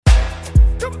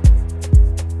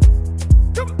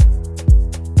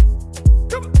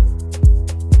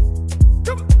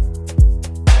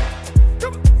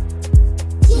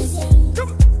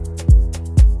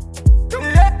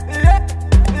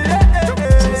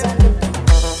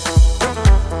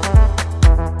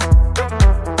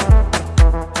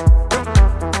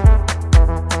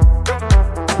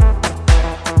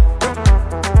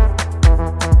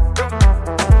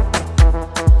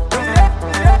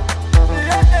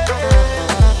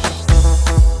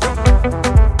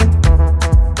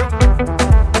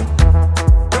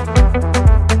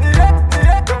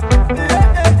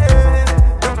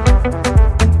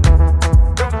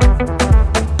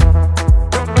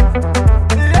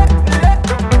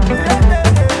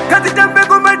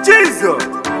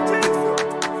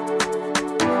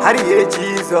Hariye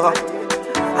jizo,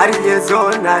 hariye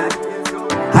zonal,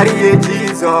 hariye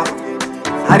jizo,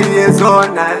 hariye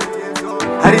zonal,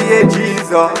 hariye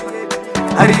jizo,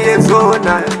 hariye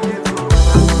zonal.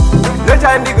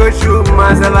 Lochandi go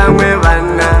shuma sabamwe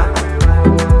bana,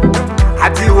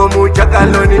 hati wo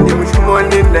muchakaloni ndi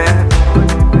mushumoni ne,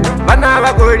 bana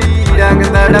bakorira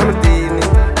ngandala mutini,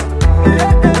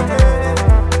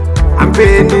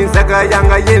 ampeni saka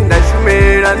yanga yenda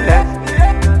shumera ne.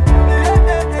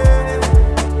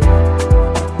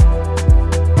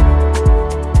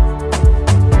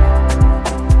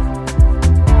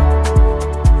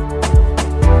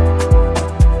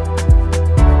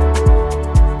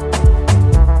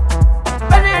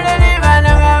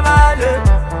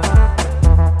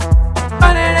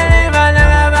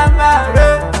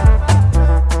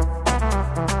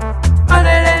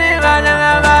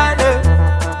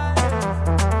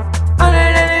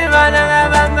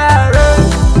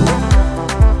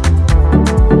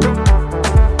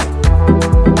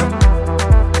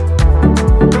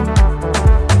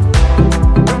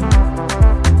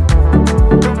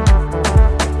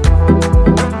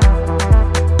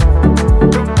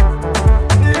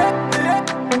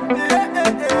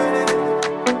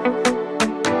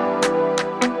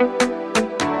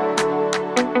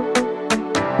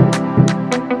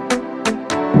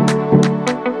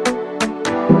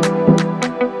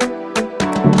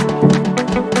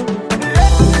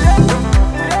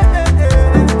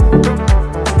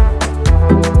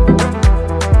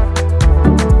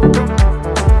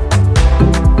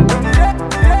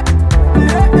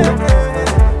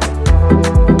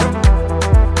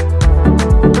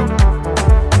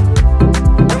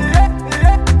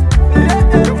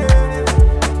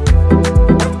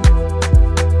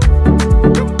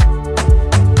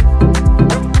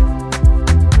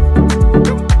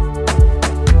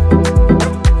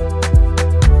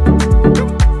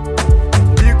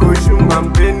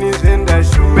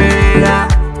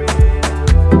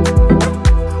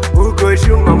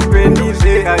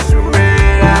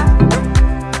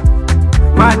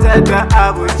 Matata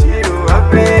abuchiro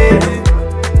apeni,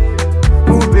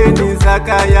 mupeni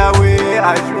saka yawe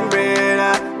ashumera.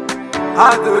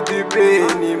 Hatoti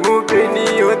peni,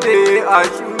 mupeni yote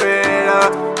ashumera.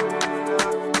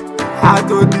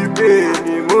 Hatoti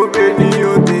peni, mupeni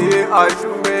yote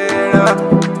ashumera.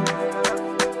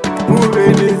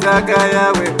 Mupeni saka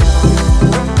yawe